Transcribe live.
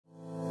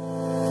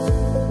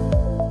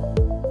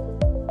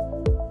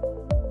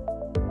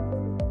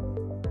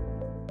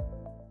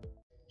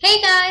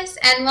guys,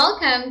 and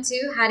welcome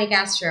to Howdy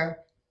Gastro.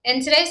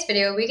 In today's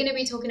video, we're going to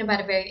be talking about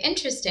a very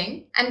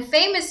interesting and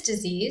famous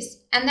disease,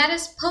 and that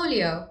is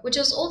polio, which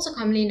is also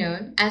commonly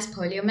known as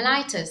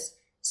poliomyelitis.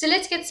 So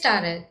let's get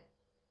started.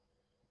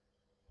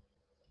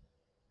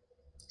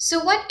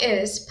 So what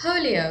is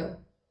polio?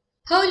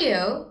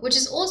 Polio, which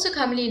is also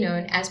commonly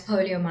known as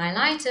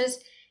poliomyelitis,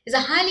 is a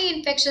highly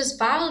infectious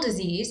viral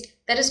disease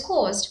that is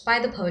caused by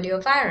the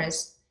polio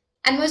virus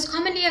and most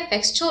commonly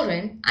affects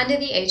children under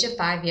the age of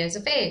 5 years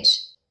of age.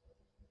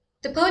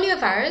 The polio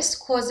virus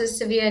causes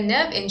severe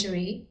nerve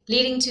injury,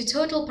 leading to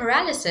total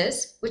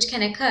paralysis, which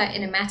can occur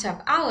in a matter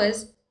of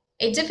hours,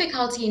 a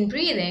difficulty in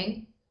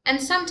breathing, and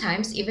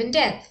sometimes even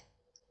death.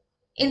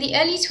 In the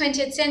early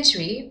 20th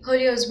century,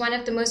 polio is one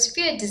of the most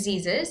feared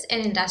diseases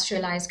in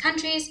industrialized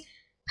countries,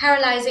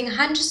 paralyzing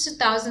hundreds of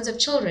thousands of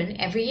children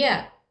every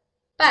year.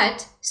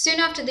 But soon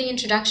after the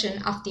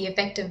introduction of the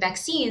effective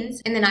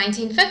vaccines in the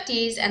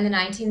 1950s and the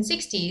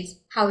 1960s,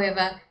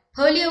 however,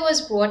 polio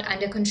was brought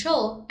under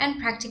control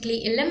and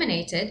practically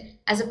eliminated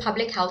as a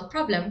public health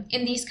problem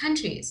in these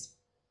countries.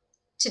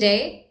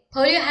 Today,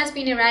 polio has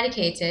been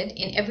eradicated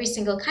in every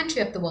single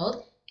country of the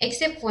world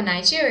except for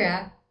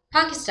Nigeria,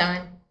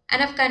 Pakistan,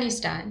 and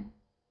Afghanistan.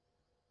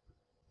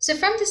 So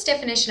from this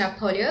definition of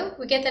polio,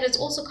 we get that it's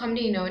also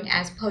commonly known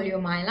as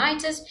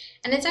poliomyelitis,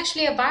 and it's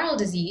actually a viral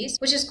disease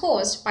which is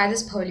caused by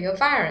this polio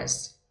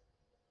virus.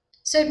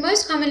 So it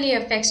most commonly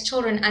affects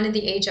children under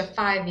the age of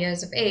 5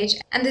 years of age,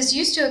 and this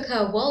used to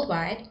occur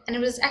worldwide, and it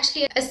was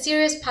actually a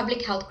serious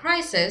public health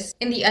crisis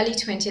in the early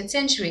 20th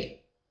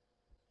century.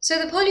 So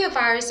the polio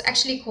virus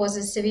actually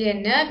causes severe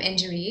nerve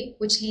injury,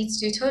 which leads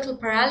to total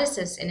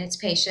paralysis in its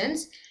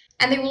patients,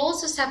 and they will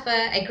also suffer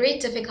a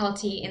great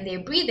difficulty in their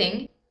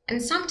breathing,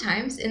 and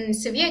sometimes, in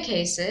severe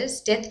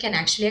cases, death can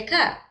actually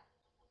occur.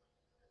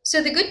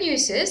 So the good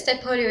news is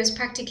that polio is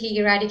practically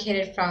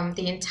eradicated from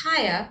the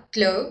entire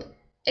globe,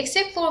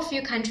 except for a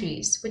few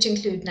countries, which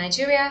include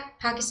Nigeria,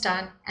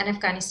 Pakistan, and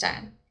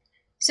Afghanistan.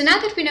 So now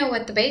that we know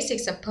what the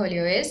basics of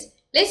polio is,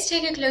 let's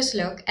take a close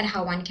look at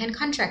how one can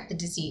contract the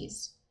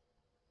disease.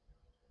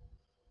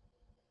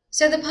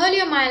 So the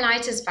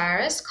poliomyelitis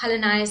virus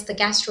colonized the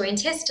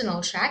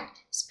gastrointestinal tract,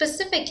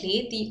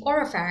 specifically the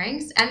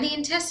oropharynx and the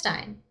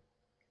intestine.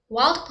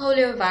 Wild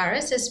polio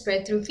virus is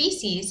spread through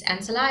feces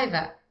and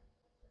saliva.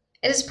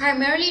 It is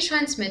primarily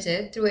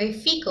transmitted through a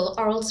fecal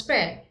oral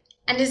spread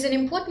and is an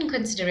important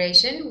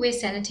consideration where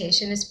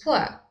sanitation is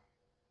poor.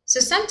 So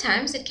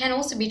sometimes it can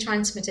also be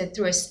transmitted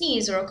through a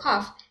sneeze or a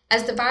cough,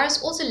 as the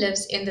virus also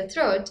lives in the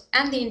throat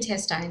and the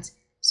intestines.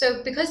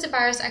 So because the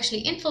virus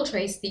actually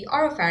infiltrates the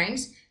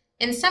oropharynx,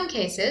 in some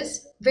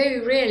cases,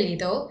 very rarely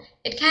though,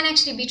 it can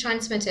actually be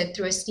transmitted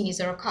through a sneeze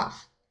or a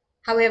cough.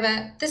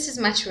 However, this is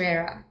much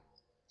rarer.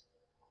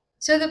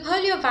 So the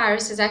polio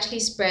virus is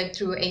actually spread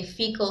through a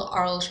fecal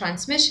oral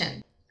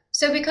transmission.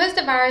 So because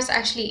the virus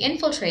actually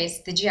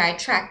infiltrates the GI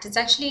tract, it's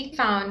actually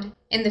found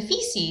in the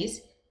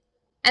feces,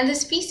 and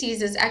this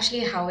feces is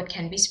actually how it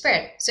can be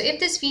spread. So if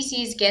this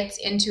feces gets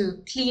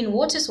into clean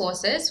water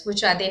sources,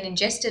 which are then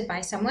ingested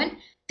by someone,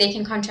 they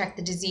can contract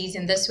the disease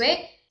in this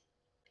way.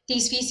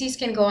 These feces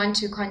can go on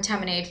to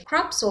contaminate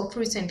crops or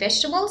fruits and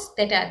vegetables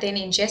that are then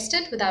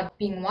ingested without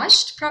being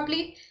washed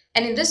properly,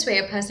 and in this way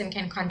a person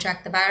can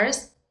contract the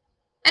virus.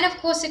 And of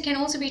course, it can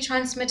also be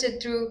transmitted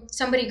through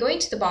somebody going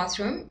to the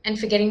bathroom and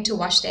forgetting to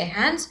wash their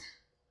hands,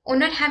 or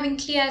not having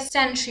clear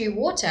sanitary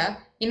water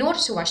in order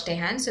to wash their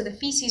hands, so the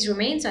feces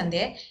remains on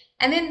there,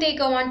 and then they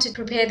go on to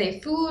prepare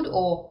their food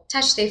or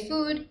touch their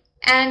food,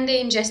 and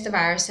they ingest the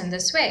virus in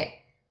this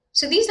way.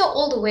 So these are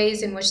all the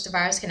ways in which the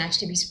virus can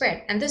actually be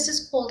spread, and this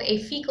is called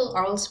a fecal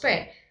oral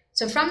spread.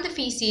 So from the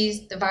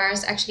feces, the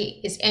virus actually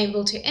is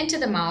able to enter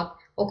the mouth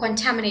or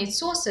contaminate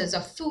sources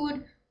of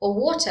food or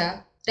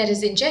water that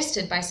is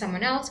ingested by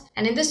someone else,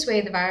 and in this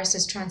way the virus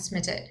is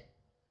transmitted.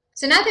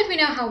 So now that we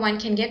know how one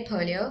can get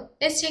polio,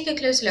 let's take a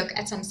close look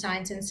at some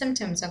signs and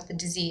symptoms of the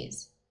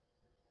disease.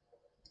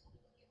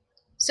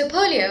 So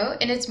polio,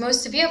 in its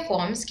most severe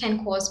forms,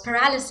 can cause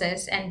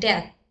paralysis and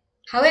death.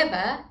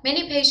 However,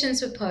 many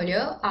patients with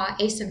polio are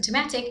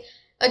asymptomatic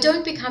or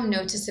don't become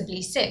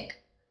noticeably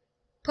sick.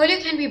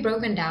 Polio can be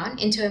broken down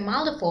into a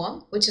milder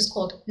form, which is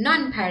called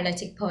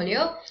non-paralytic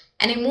polio,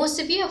 and a more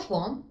severe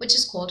form, which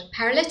is called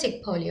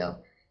paralytic polio,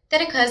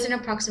 that occurs in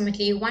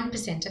approximately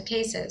 1% of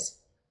cases.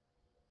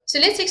 So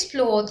let's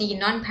explore the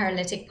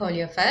non-paralytic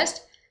polio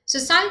first. So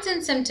signs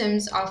and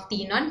symptoms of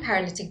the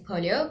non-paralytic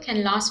polio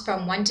can last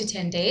from 1 to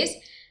 10 days,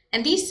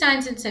 and these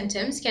signs and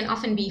symptoms can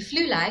often be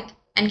flu-like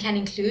and can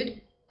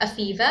include a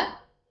fever,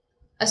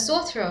 a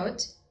sore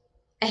throat,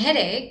 a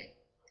headache,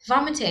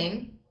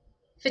 vomiting,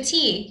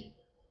 fatigue,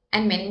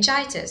 and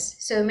meningitis.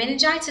 So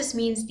meningitis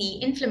means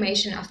the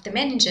inflammation of the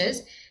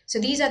meninges. So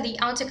these are the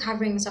outer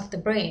coverings of the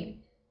brain.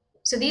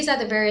 So these are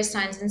the various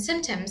signs and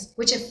symptoms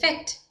which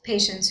affect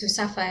patients who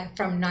suffer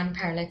from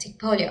non-paralytic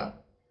polio.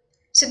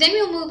 So then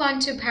we'll move on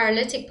to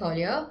paralytic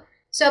polio.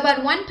 So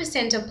about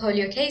 1% of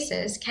polio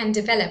cases can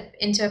develop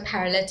into a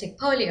paralytic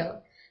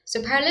polio.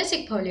 So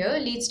paralytic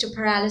polio leads to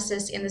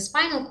paralysis in the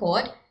spinal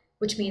cord,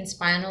 which means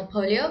spinal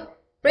polio,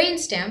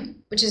 brainstem,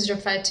 which is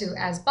referred to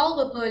as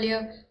bulbar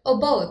polio, or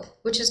both,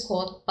 which is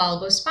called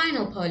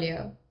bulbospinal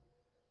polio.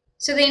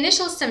 So the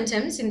initial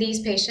symptoms in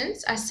these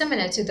patients are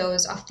similar to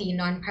those of the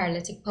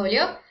non-paralytic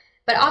polio,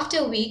 but after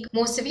a week,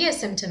 more severe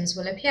symptoms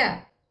will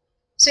appear.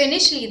 So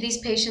initially, these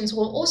patients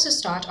will also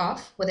start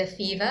off with a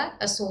fever,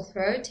 a sore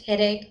throat,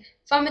 headache,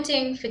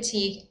 vomiting,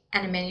 fatigue,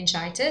 and a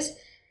meningitis,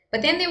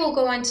 but then they will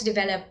go on to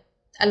develop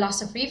a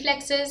loss of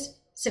reflexes,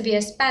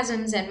 severe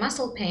spasms and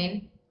muscle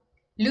pain,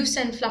 loose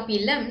and floppy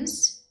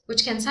limbs,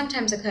 which can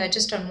sometimes occur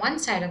just on one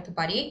side of the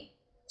body,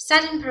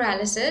 sudden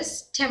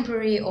paralysis,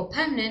 temporary or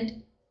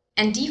permanent,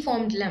 and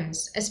deformed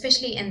limbs,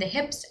 especially in the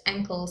hips,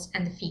 ankles,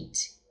 and the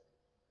feet.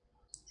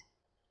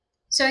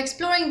 So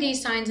exploring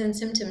these signs and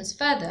symptoms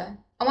further,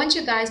 I want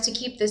you guys to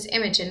keep this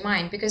image in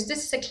mind because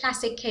this is a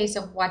classic case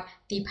of what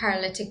the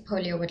paralytic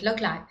polio would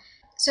look like.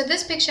 So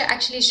this picture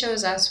actually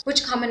shows us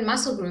which common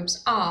muscle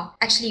groups are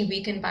actually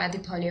weakened by the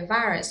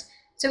poliovirus.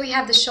 So we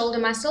have the shoulder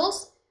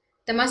muscles,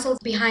 the muscles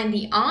behind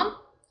the arm,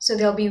 so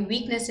there'll be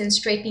weakness in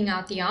straightening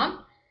out the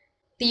arm,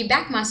 the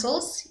back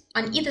muscles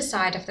on either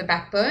side of the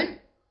backbone,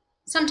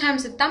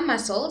 sometimes the thumb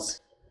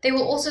muscles. They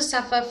will also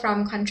suffer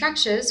from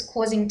contractures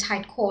causing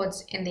tight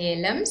cords in their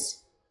limbs.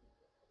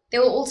 They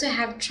will also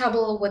have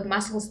trouble with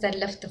muscles that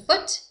lift the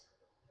foot,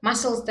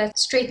 muscles that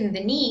straighten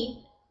the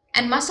knee,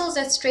 and muscles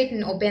that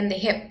straighten or bend the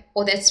hip,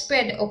 or that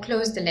spread or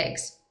close the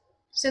legs.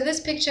 So this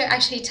picture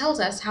actually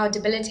tells us how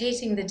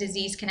debilitating the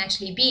disease can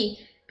actually be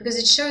because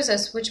it shows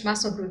us which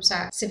muscle groups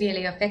are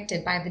severely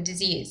affected by the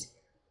disease.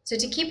 So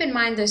to keep in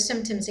mind those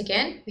symptoms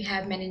again, we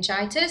have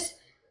meningitis,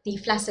 the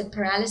flaccid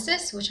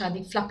paralysis, which are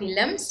the floppy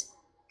limbs,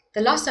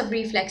 the loss of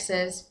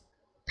reflexes,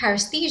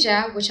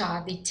 paresthesia, which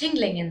are the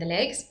tingling in the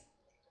legs,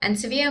 and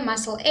severe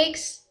muscle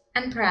aches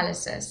and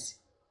paralysis.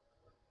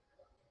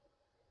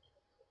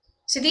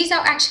 So these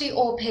are actually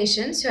all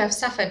patients who have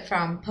suffered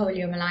from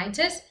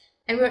poliomyelitis,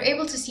 and we're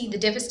able to see the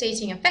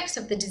devastating effects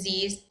of the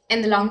disease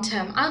in the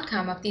long-term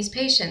outcome of these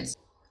patients.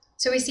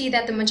 So we see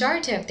that the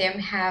majority of them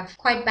have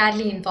quite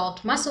badly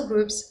involved muscle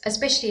groups,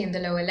 especially in the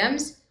lower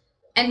limbs,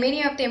 and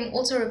many of them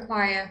also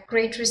require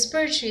great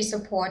respiratory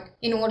support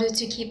in order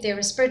to keep their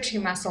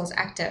respiratory muscles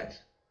active.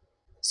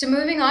 So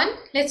moving on,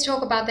 let's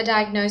talk about the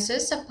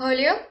diagnosis of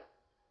polio.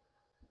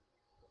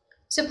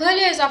 So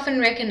polio is often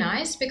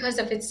recognized because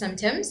of its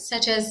symptoms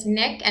such as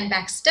neck and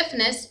back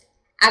stiffness,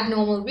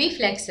 abnormal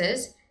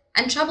reflexes,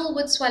 and trouble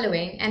with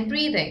swallowing and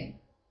breathing.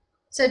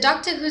 So a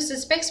doctor who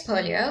suspects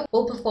polio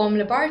will perform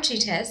laboratory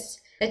tests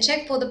that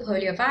check for the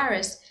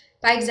poliovirus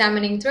by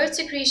examining throat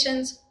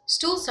secretions,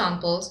 stool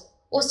samples,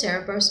 or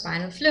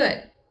cerebrospinal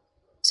fluid.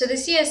 So the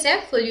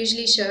CSF will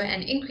usually show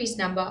an increased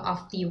number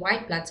of the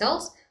white blood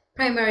cells,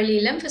 primarily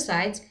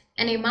lymphocytes,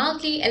 and a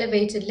mildly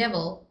elevated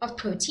level of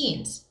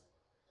proteins.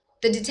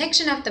 The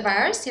detection of the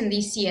virus in the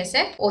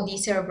CSF or the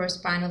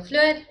cerebrospinal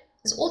fluid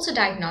is also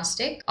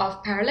diagnostic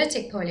of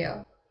paralytic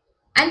polio.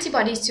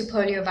 Antibodies to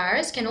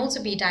poliovirus can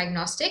also be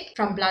diagnostic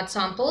from blood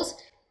samples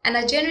and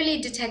are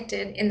generally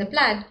detected in the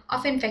blood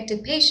of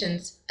infected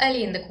patients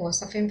early in the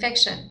course of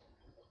infection.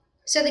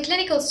 So the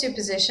clinical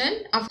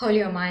supposition of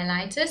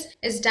poliomyelitis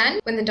is done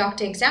when the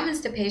doctor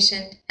examines the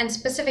patient and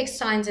specific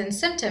signs and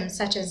symptoms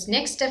such as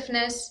neck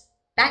stiffness,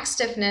 back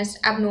stiffness,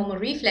 abnormal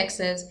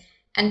reflexes,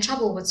 and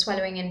trouble with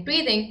swallowing and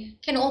breathing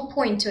can all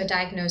point to a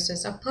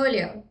diagnosis of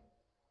polio.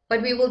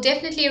 But we will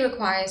definitely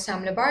require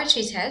some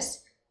laboratory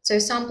tests, so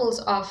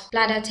samples of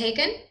blood are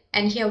taken,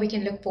 and here we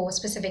can look for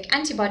specific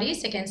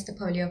antibodies against the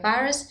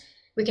poliovirus.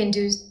 We can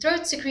do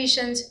throat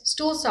secretions,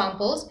 stool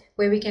samples,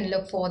 where we can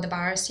look for the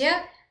virus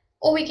here,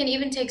 or we can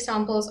even take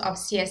samples of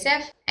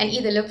CSF and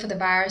either look for the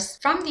virus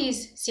from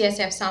these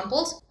CSF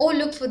samples or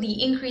look for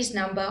the increased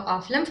number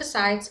of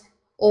lymphocytes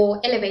or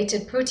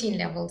elevated protein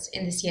levels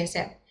in the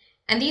CSF.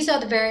 And these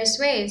are the various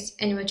ways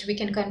in which we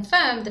can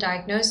confirm the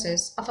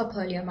diagnosis of a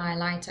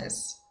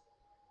poliomyelitis.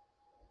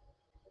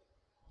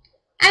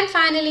 And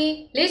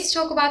finally, let's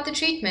talk about the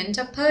treatment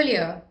of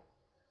polio.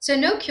 So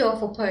no cure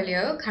for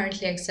polio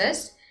currently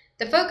exists.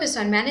 The focus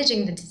on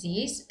managing the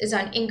disease is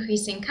on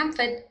increasing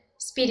comfort,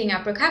 speeding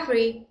up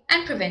recovery,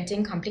 and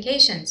preventing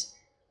complications.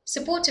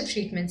 Supportive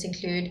treatments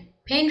include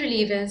pain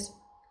relievers,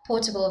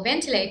 portable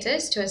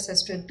ventilators to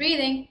assist with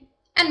breathing,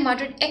 and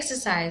moderate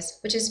exercise,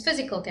 which is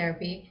physical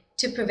therapy,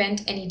 to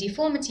prevent any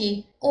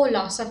deformity or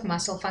loss of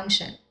muscle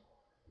function.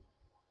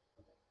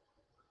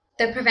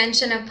 The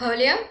prevention of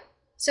polio.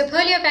 So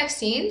polio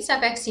vaccines are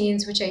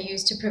vaccines which are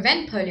used to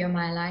prevent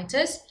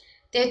poliomyelitis.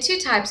 There are two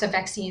types of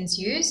vaccines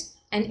used: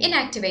 an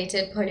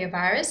inactivated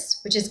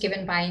poliovirus, which is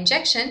given by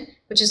injection,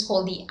 which is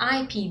called the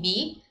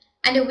IPV,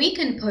 and a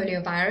weakened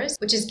poliovirus,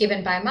 which is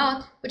given by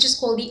mouth, which is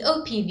called the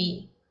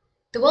OPV.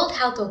 The World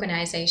Health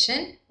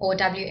Organization, or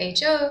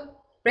WHO,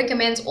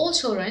 recommends all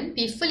children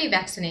be fully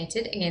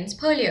vaccinated against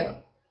polio.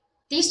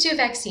 These two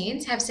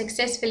vaccines have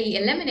successfully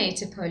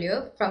eliminated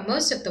polio from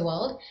most of the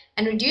world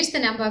and reduced the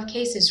number of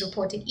cases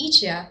reported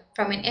each year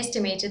from an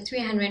estimated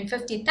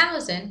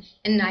 350,000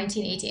 in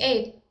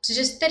 1988 to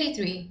just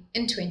 33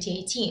 in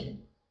 2018.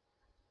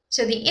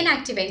 So the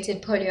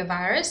inactivated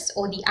poliovirus,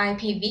 or the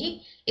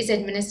IPV, is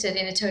administered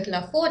in a total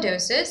of 4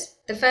 doses,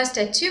 the first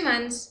at 2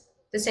 months,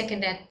 the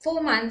second at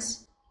 4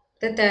 months,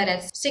 the third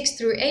at 6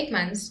 through 8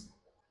 months,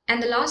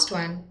 and the last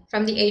one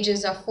from the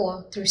ages of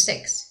 4 through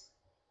 6.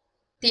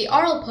 The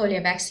oral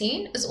polio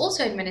vaccine is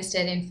also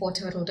administered in 4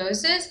 total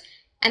doses,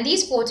 and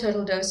these 4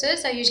 total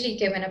doses are usually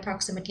given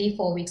approximately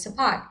 4 weeks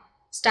apart,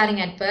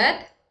 starting at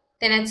birth,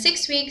 then at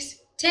 6 weeks,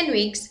 10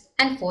 weeks,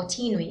 and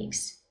 14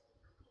 weeks.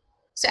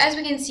 So as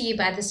we can see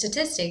by the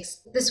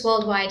statistics, this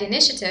worldwide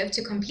initiative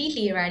to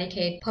completely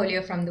eradicate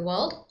polio from the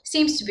world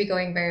seems to be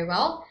going very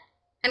well,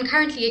 and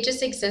currently it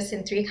just exists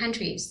in 3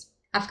 countries,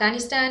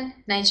 Afghanistan,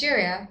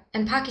 Nigeria,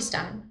 and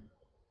Pakistan.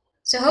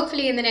 So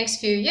hopefully in the next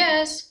few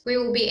years, we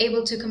will be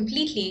able to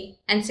completely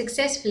and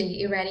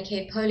successfully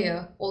eradicate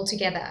polio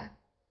altogether.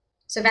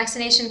 So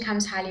vaccination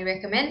comes highly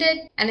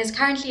recommended and is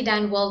currently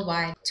done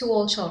worldwide to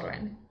all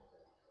children.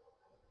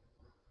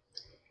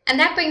 And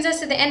that brings us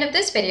to the end of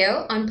this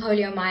video on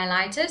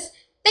poliomyelitis.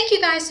 Thank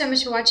you guys so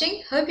much for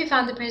watching. Hope you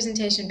found the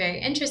presentation very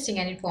interesting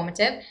and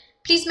informative.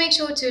 Please make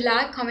sure to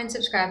like, comment,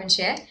 subscribe, and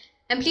share.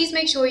 And please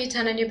make sure you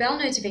turn on your bell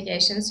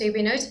notifications so you'll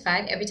be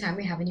notified every time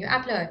we have a new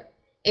upload.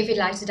 If you'd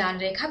like to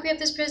download a copy of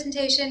this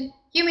presentation,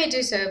 you may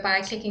do so by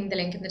clicking the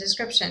link in the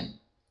description.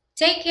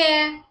 Take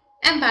care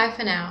and bye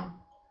for now.